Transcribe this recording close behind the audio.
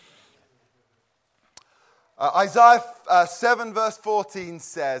Isaiah 7 verse 14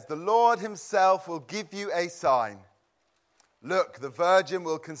 says, "The Lord himself will give you a sign. Look, the virgin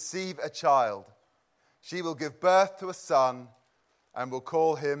will conceive a child. She will give birth to a son and will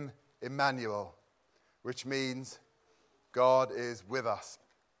call him Emmanuel," which means God is with us.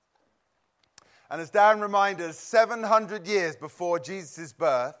 And as Darren reminded us, 700 years before Jesus'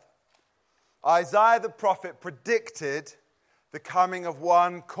 birth, Isaiah the prophet predicted the coming of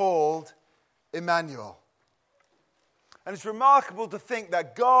one called Emmanuel. And it's remarkable to think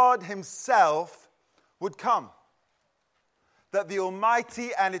that God himself would come. That the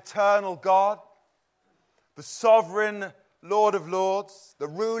almighty and eternal God, the sovereign Lord of Lords, the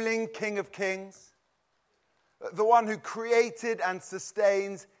ruling King of Kings, the one who created and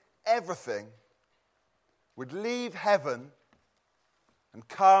sustains everything, would leave heaven and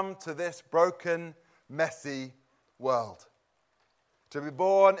come to this broken, messy world. To be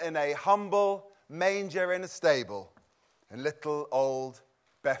born in a humble manger in a stable in little old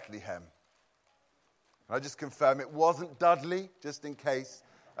Bethlehem. And I just confirm it wasn't Dudley, just in case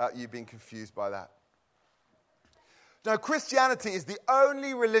you've been confused by that. Now, Christianity is the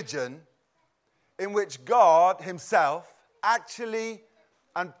only religion in which God himself actually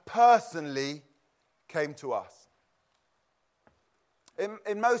and personally came to us.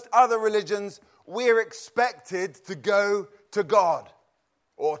 In most other religions, we're expected to go to God,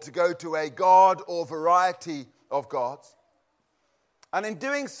 or to go to a God or variety of gods. And in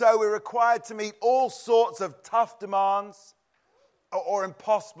doing so, we're required to meet all sorts of tough demands or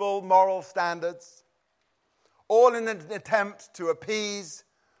impossible moral standards, all in an attempt to appease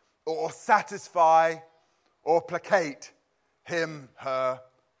or satisfy or placate him, her,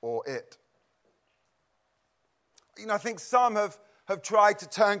 or it. I think some have tried to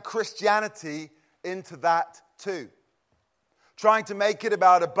turn Christianity into that too. Trying to make it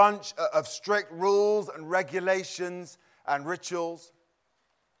about a bunch of strict rules and regulations and rituals.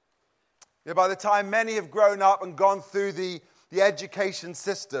 By the time many have grown up and gone through the education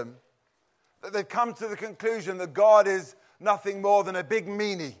system, they've come to the conclusion that God is nothing more than a big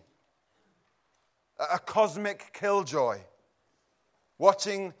meanie, a cosmic killjoy,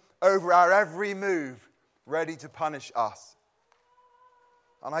 watching over our every move, ready to punish us.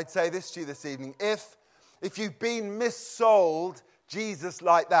 And I'd say this to you this evening: if you've been missold Jesus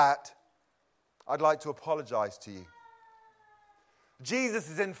like that, I'd like to apologize to you. Jesus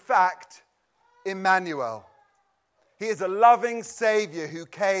is in fact Emmanuel. He is a loving Savior who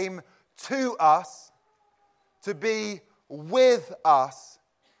came to us to be with us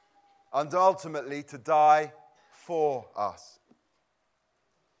and ultimately to die for us.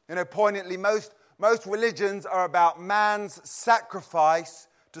 Poignantly, most religions are about man's sacrifice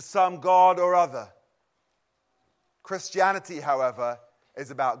to some god or other. Christianity, however,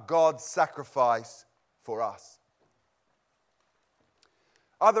 is about God's sacrifice for us.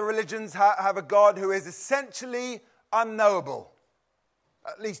 Other religions have a God who is essentially unknowable,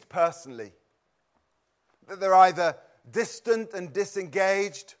 at least personally. They're either distant and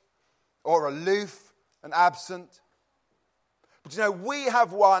disengaged or aloof and absent. But we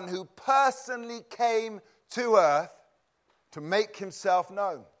have one who personally came to earth to make himself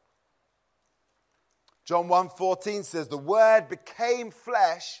known. John 1:14 says, "The Word became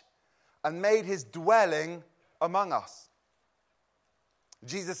flesh and made his dwelling among us."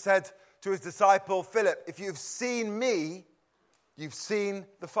 Jesus said to his disciple Philip, "If you've seen me, you've seen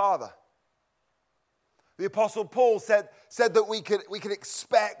the Father." The Apostle Paul said that we could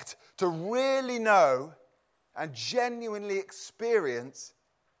expect to really know and genuinely experience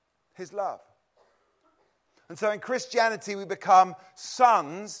his love. And so in Christianity, we become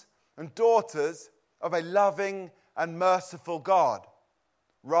sons and daughters of a loving and merciful God,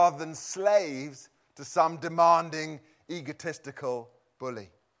 rather than slaves to some demanding, egotistical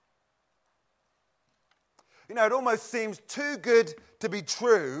bully. It almost seems too good to be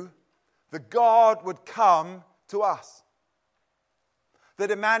true that God would come to us.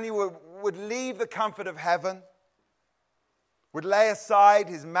 That Emmanuel would leave the comfort of heaven, would lay aside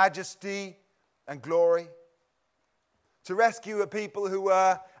his majesty and glory, to rescue a people who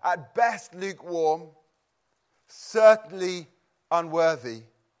were at best lukewarm, certainly unworthy,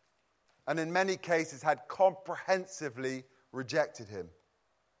 and in many cases had comprehensively rejected him.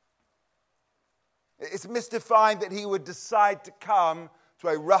 It's mystifying that he would decide to come to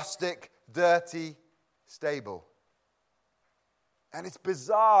a rustic, dirty stable. And it's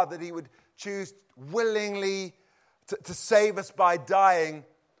bizarre that he would choose willingly to save us by dying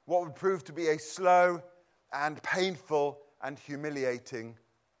what would prove to be a slow and painful and humiliating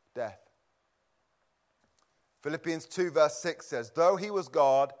death. Philippians 2 verse 6 says, "Though he was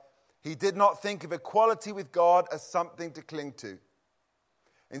God, He did not think of equality with God as something to cling to.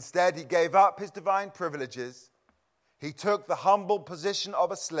 Instead, he gave up his divine privileges. He took the humble position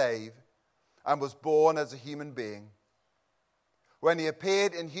of a slave and was born as a human being. When he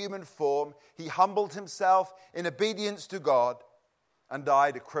appeared in human form, he humbled himself in obedience to God and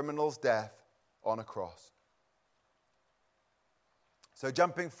died a criminal's death on a cross. So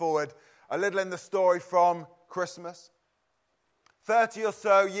jumping forward a little in the story from Christmas, 30 or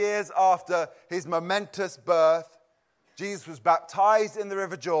so years after his momentous birth, Jesus was baptized in the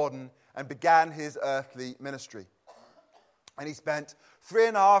River Jordan and began his earthly ministry. And he spent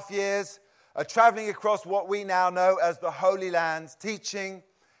 3.5 years traveling across what we now know as the Holy Lands, teaching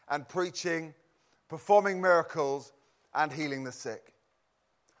and preaching, performing miracles and healing the sick.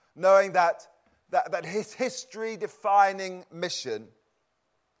 Knowing that his history-defining mission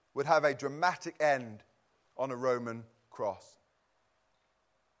would have a dramatic end on a Roman cross.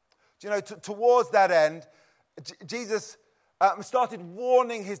 Do you know, towards that end, Jesus started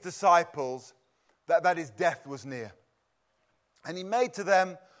warning his disciples that his death was near. And he made to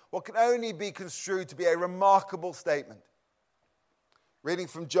them what can only be construed to be a remarkable statement. Reading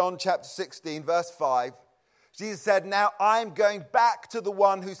from John chapter 16, verse 5, Jesus said, "Now I'm going back to the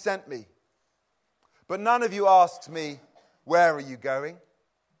one who sent me. But none of you asks me, 'Where are you going?'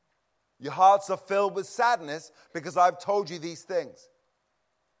 Your hearts are filled with sadness because I've told you these things."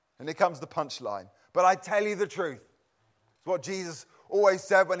 And here comes the punchline. "But I tell you the truth." It's what Jesus always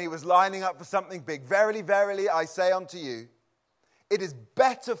said when he was lining up for something big. "Verily, verily, I say unto you, it is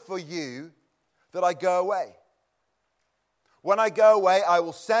better for you that I go away. When I go away, I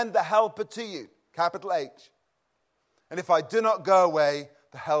will send the Helper to you," capital H. "And if I do not go away,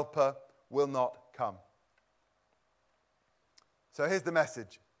 the Helper will not come." So here's the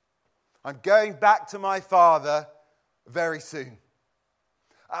message. I'm going back to my Father very soon.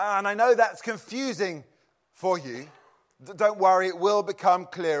 And I know that's confusing for you. Don't worry, it will become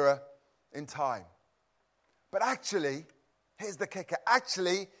clearer in time. But actually, here's the kicker.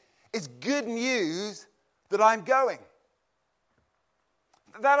 Actually, it's good news that I'm going.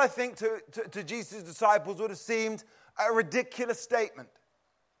 That, I think, to Jesus' disciples would have seemed a ridiculous statement.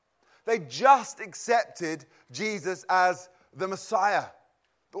 They just accepted Jesus as the Messiah,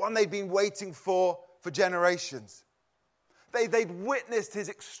 the one they'd been waiting for generations. They'd witnessed his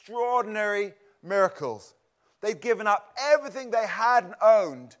extraordinary miracles. They'd given up everything they had and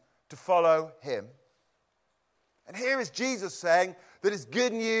owned to follow him. And here is Jesus saying that it's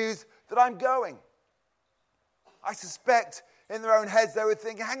good news that I'm going. I suspect in their own heads they were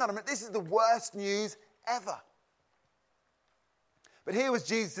thinking, hang on a minute, this is the worst news ever. But here was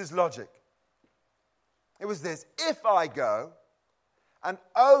Jesus' logic. It was this: if I go, and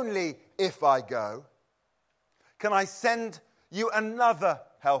only if I go, can I send you another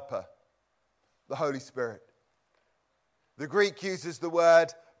helper, the Holy Spirit. The Greek uses the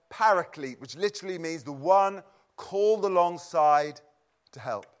word paraclete, which literally means the one called alongside to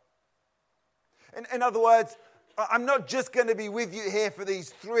help. In other words, I'm not just going to be with you here for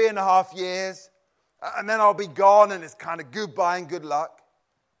these 3.5 years, and then I'll be gone and it's kind of goodbye and good luck.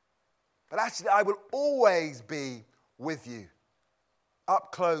 But actually, I will always be with you,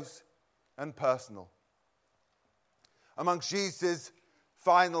 up close and personal. Amongst Jesus'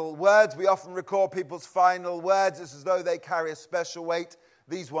 final words, we often record people's final words as though they carry a special weight.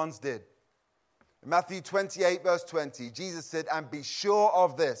 These ones did. In Matthew 28, verse 20, Jesus said, "And be sure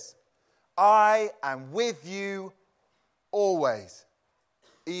of this, I am with you always,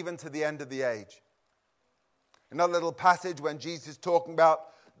 even to the end of the age." Another little passage when Jesus is talking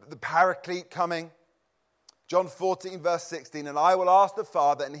about the Paraclete coming. John 14, verse 16, "And I will ask the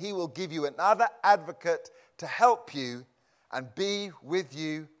Father, and he will give you another advocate to help you and be with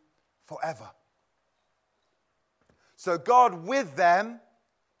you forever." So God with them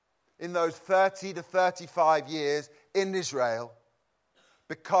in those 30 to 35 years in Israel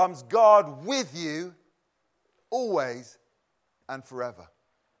becomes God with you always and forever.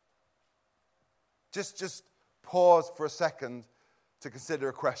 Just pause for a second to consider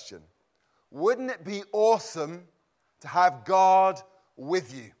a question. Wouldn't it be awesome to have God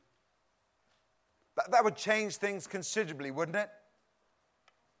with you? That would change things considerably, wouldn't it?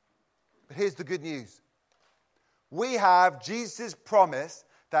 But here's the good news. We have Jesus' promise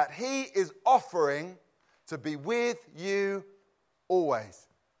that he is offering to be with you always.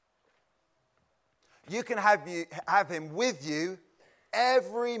 You can have him with you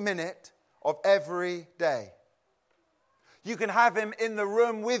every minute of every day. You can have him in the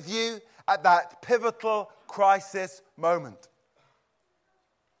room with you at that pivotal crisis moment.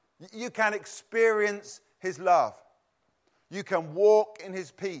 You can experience his love. You can walk in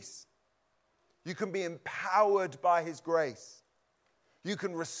his peace. You can be empowered by his grace. You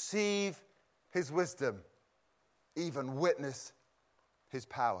can receive his wisdom, even witness his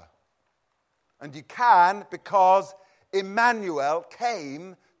power. And you can because Emmanuel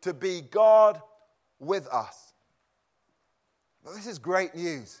came to be God with us. Well, this is great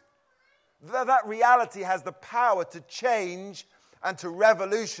news. That reality has the power to change and to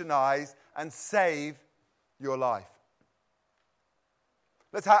revolutionize and save your life.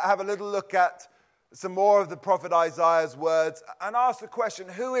 Let's have a little look at some more of the prophet Isaiah's words and ask the question,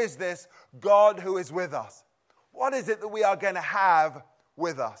 who is this God who is with us? What is it that we are going to have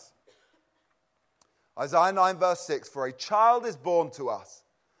with us? Isaiah 9 verse 6, for a child is born to us,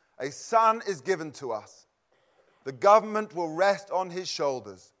 a son is given to us. The government will rest on his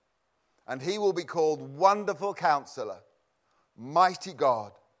shoulders, and he will be called Wonderful Counselor, Mighty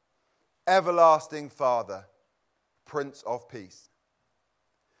God, Everlasting Father, Prince of Peace.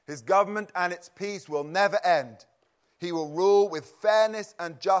 His government and its peace will never end. He will rule with fairness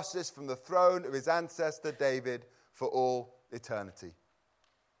and justice from the throne of his ancestor David for all eternity.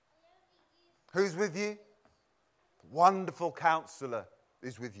 Who's with you? The Wonderful Counselor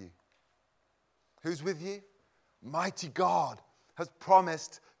is with you. Who's with you? Mighty God has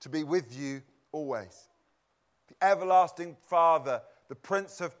promised to be with you always. The Everlasting Father, the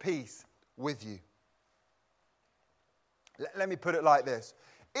Prince of Peace, with you. Let me put it like this.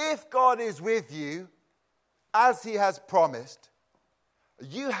 If God is with you, as he has promised,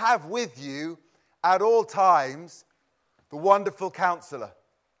 you have with you at all times the Wonderful Counselor.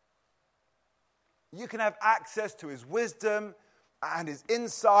 You can have access to his wisdom and his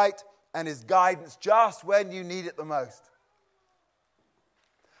insight and his guidance just when you need it the most.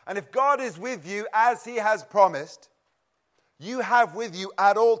 And if God is with you as he has promised, you have with you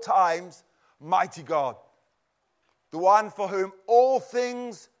at all times Mighty God, the one for whom all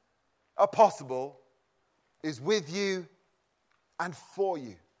things are possible, is with you and for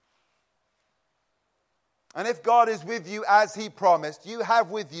you. And if God is with you as he promised, you have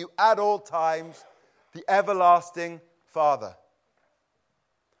with you at all times the Everlasting Father,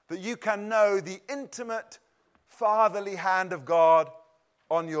 that you can know the intimate fatherly hand of God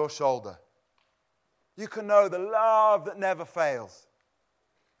on your shoulder. You can know the love that never fails,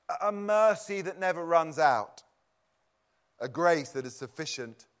 a mercy that never runs out, a grace that is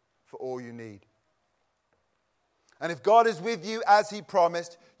sufficient for all you need. And if God is with you as he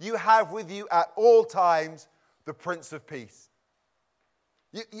promised, you have with you at all times the Prince of Peace.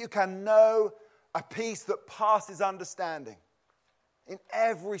 You can know a peace that passes understanding in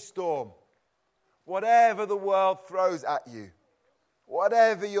every storm, whatever the world throws at you,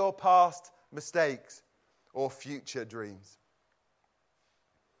 whatever your past mistakes or future dreams.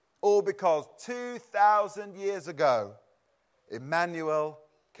 All because 2,000 years ago, Emmanuel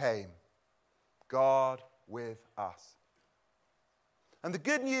came, God with us. And the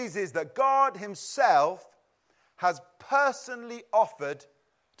good news is that God himself has personally offered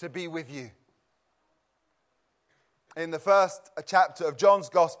to be with you. In the first chapter of John's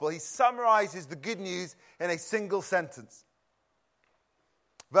Gospel, he summarizes the good news in a single sentence.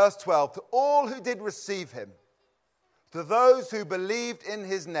 Verse 12, to all who did receive him, to those who believed in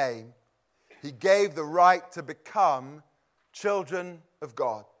his name, he gave the right to become children of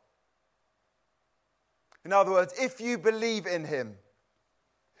God. In other words, if you believe in him,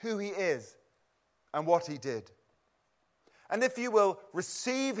 who he is and what he did, and if you will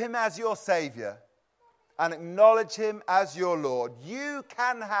receive him as your Savior and acknowledge him as your Lord, you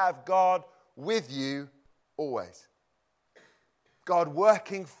can have God with you always. God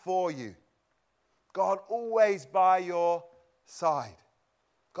working for you. God always by your side.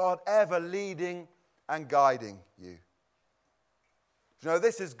 God ever leading and guiding you. You know,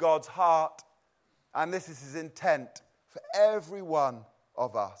 this is God's heart, and this is his intent for every one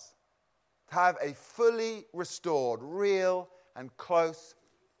of us. To have a fully restored, real and close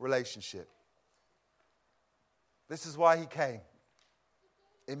relationship. This is why he came.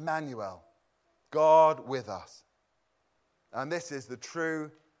 Emmanuel, God with us. And this is the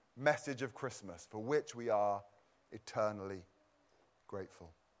true message of Christmas, for which we are eternally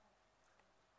grateful.